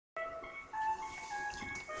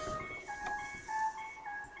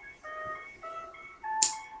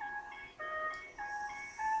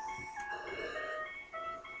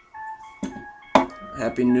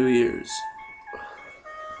Happy New Year's.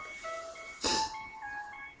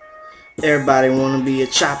 Everybody wanna be a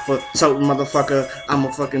chopper, toting motherfucker. I'm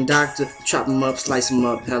a fucking doctor. Chop 'em up, slice 'em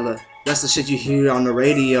up, hella. That's the shit you hear on the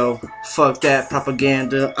radio. Fuck that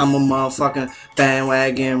propaganda. I'm a motherfucking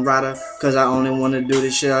bandwagon rider, cause I only wanna do the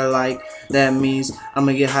shit I like. That means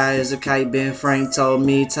I'ma get high as a kite. Ben Frank told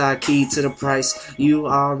me, tie key to the price. You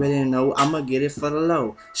already know I'ma get it for the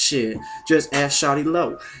low. Shit, just ask Shawty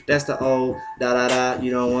Low. That's the old da da da.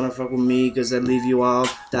 You don't wanna fuck with me cause I leave you all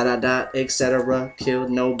da da da, etc. Killed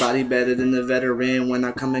nobody better than the veteran. When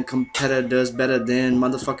I come in, competitors better than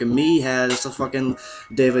motherfucking me has. It's a fucking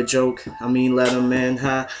David joke. I mean, let him in,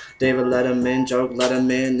 huh? David let him in, joke, let him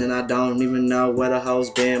in. And I don't even know where the hoes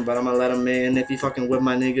been, but I'ma let him in. If you fucking with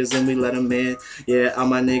my niggas, then we let him in. Yeah, all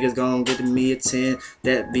my niggas gon' get to me a 10.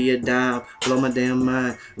 That be a dime, blow my damn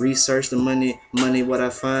mind. Research the money, what I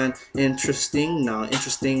find interesting. No,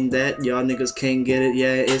 interesting that y'all niggas can't get it.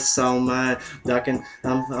 Yeah, it's all mine. Ducking,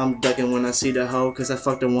 I'm ducking when I see the hoe, cause I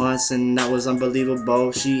fucked her once and that was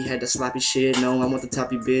unbelievable. She had the sloppy shit. No, I want the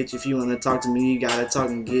toppy bitch. If you wanna talk to me, you gotta talk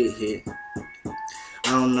and get hit.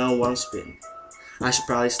 I don't know what I'm spitting. I should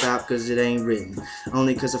probably stop cause it ain't written.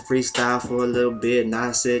 Only cause I freestyle for a little bit. Now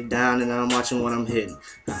I sit down and I'm watching what I'm hitting.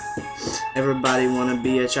 Everybody wanna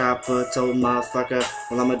be a chopper, told motherfucker.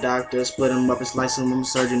 Well, I'm a doctor, split 'em up and slice 'em. I'm a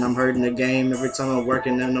surgeon, I'm hurting the game every time I'm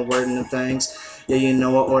working and I'm wording the things. Yeah, you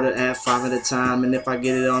know I order at 5 at a time, and if I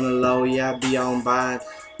get it on the low, yeah, I be on buying.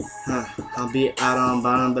 I'll be out on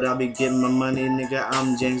bond, but I'll be getting my money, nigga.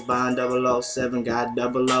 I'm James Bond 007, got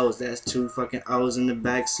double O's. That's 2 fucking O's in the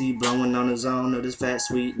backseat, blowing on his own. Of this fat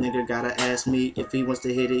sweet nigga gotta ask me if he wants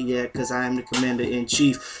to hit it, yeah, cause I am the commander in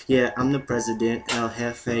chief. Yeah, I'm the president, El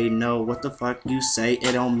Jefe. No, what the fuck you say?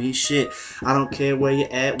 It don't mean shit. I don't care where you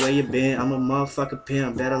at, where you been. I'm a motherfucking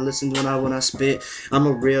pimp. Better listen when I spit. I'm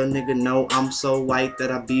a real nigga. No, I'm so white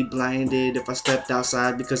that I be blinded if I stepped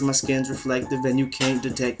outside because my skin's reflective and you can't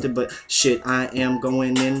detect it. But shit, I am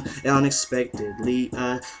going in unexpectedly.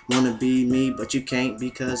 Wanna be me, but you can't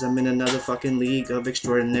because I'm in another fucking league of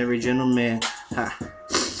extraordinary gentlemen. Ha.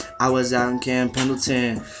 I was out in Camp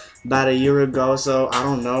Pendleton about a year ago, so I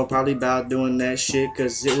don't know, probably about doing that shit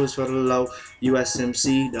cause it was for the low.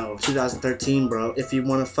 USMC though, 2013, bro. If you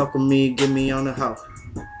wanna fuck with me, get me on the hoe.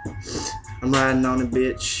 I'm riding on a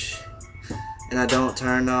bitch. And I don't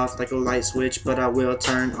turn off like a light switch, but I will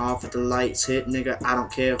turn off if the lights hit, nigga. I don't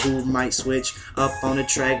care who might switch up on the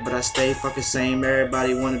track, but I stay fucking same.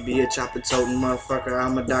 Everybody wanna be a chopper toting motherfucker.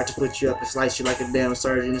 I'm a doctor, split you up and slice you like a damn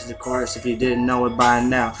surgeon. This is the chorus if you didn't know it by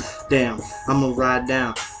now. Damn, I'ma ride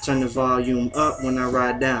down, turn the volume up when I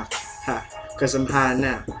ride down. Ha, cause I'm high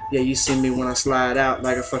now. Yeah, you see me when I slide out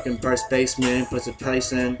like a fucking first baseman, puts a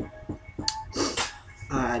place in.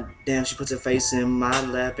 Damn, she puts her face in my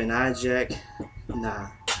lap and I jack. Nah,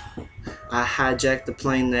 I hijacked the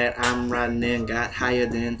plane that I'm riding in, got higher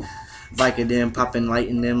than Vicodin, popping light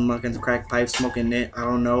in them, mucking the crack pipe, smoking it. I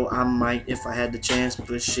don't know, I might if I had the chance,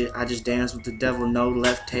 but shit, I just dance with the devil. No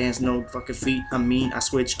left hands, no fucking feet. I mean, I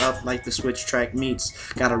switch up like the switch track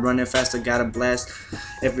meets. Gotta run it faster, gotta blast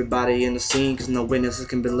everybody in the scene, cause no witnesses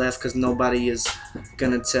can be left, cause nobody is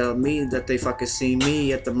gonna tell me that they fucking see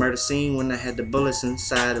me at the murder scene when I had the bullets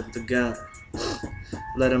inside of the gun.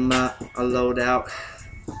 Let them out, I load out.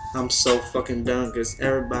 I'm so fucking done cause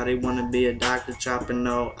everybody wanna be a doctor chopping.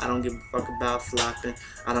 No, I don't give a fuck about flopping.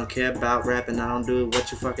 I don't care about rapping. I don't do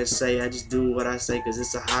what you fucking say. I just do what I say cause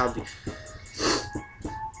it's a hobby.